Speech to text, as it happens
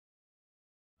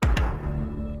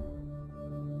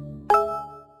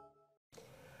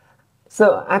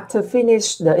So after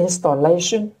finish the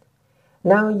installation,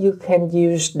 now you can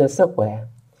use the software.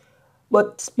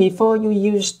 But before you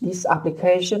use this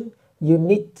application, you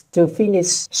need to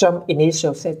finish some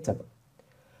initial setup.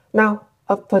 Now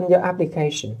open your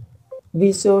application,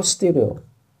 Visual Studio.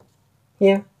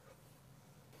 Here,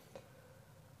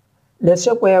 the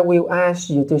software will ask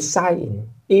you to sign in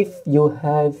if you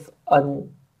have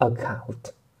an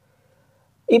account.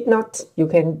 If not, you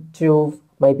can do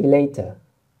maybe later.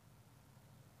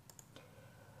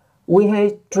 We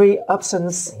have three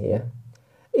options here.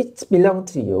 It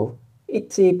belongs to you.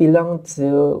 It belongs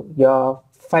to your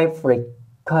favorite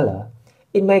color.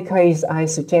 In my case, I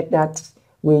suggest that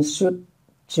we should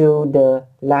choose the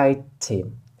light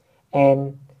theme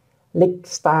and click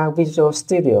Start Visual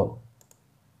Studio.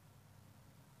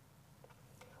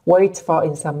 Wait for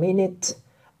in some minutes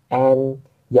and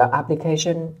your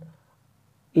application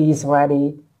is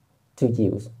ready to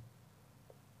use.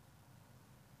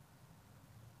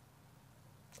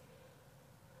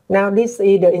 Now this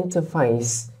is the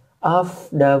interface of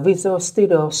the Visual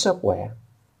Studio software.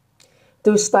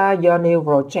 To start your new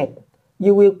project,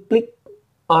 you will click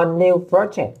on New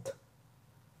Project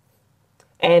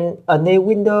and a new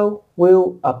window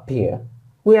will appear.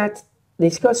 We are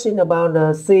discussing about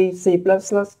the C++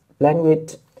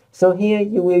 language, so here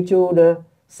you will choose the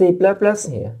C++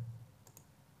 here.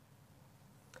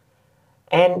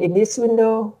 And in this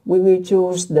window, we will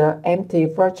choose the empty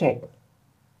project.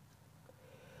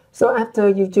 So after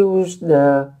you choose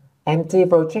the empty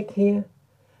project here,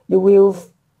 you will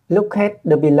look at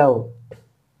the below.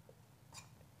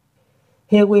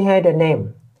 Here we have the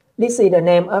name. This is the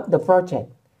name of the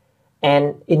project.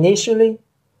 And initially,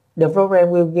 the program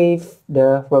will give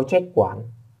the project 1.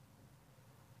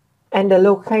 And the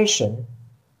location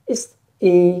is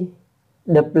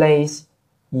the place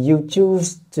you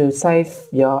choose to save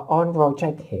your own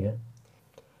project here.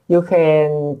 You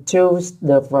can choose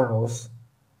the browse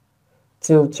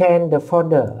to change the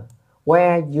folder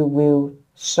where you will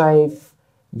save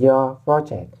your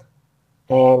project.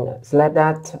 And select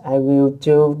that, I will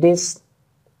choose this.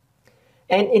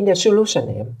 And in the solution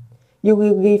name, you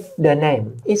will give the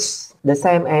name. It's the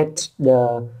same as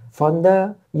the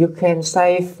folder you can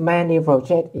save many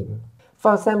projects in.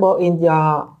 For example, in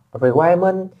your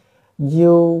requirement,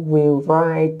 you will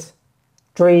write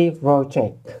 3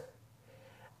 projects.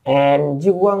 And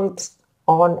you want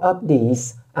all of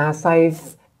these are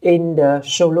saved in the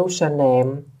solution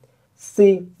name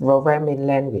C programming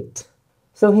language.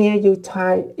 So here you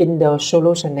type in the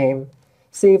solution name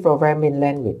C programming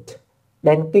language,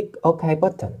 then click OK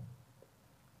button.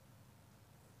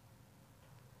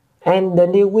 And the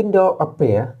new window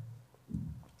appears.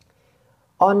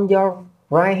 On your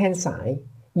right hand side,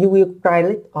 you will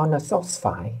right-click on the source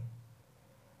file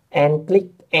and click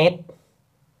Add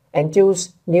and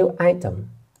choose New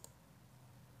Item.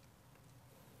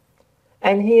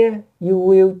 And here you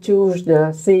will choose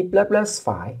the C++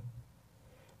 file.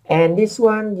 And this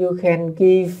one you can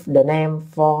give the name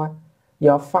for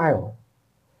your file.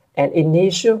 And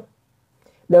initial,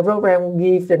 the program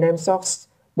gives the name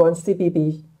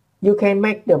source.cpp. You can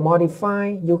make the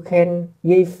modify, you can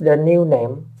give the new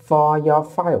name for your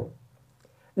file.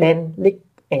 Then click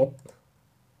Add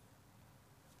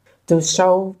to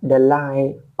show the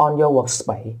line on your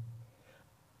workspace.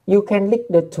 You can click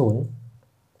the tool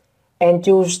and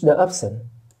choose the option.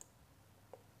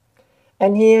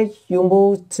 And here you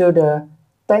move to the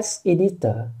text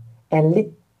editor and click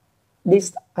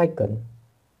this icon.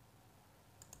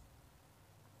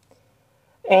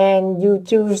 And you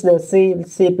choose the C++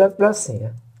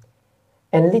 here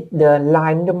and click the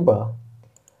line number.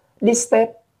 This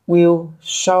step will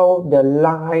show the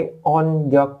line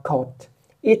on your code.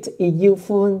 It is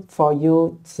useful for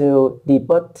you to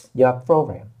debug your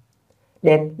program.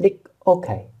 Then click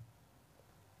OK.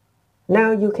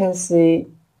 Now you can see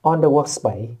on the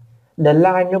workspace the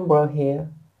line number here.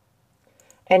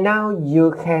 And now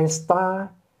you can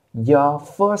start your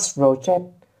first project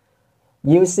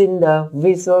using the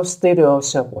Visual Studio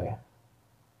software.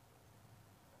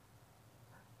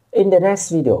 In the next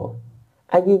video,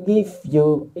 I will give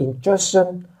you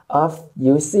instruction of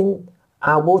using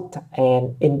output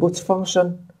and input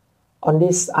function on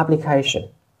this application.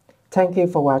 Thank you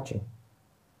for watching.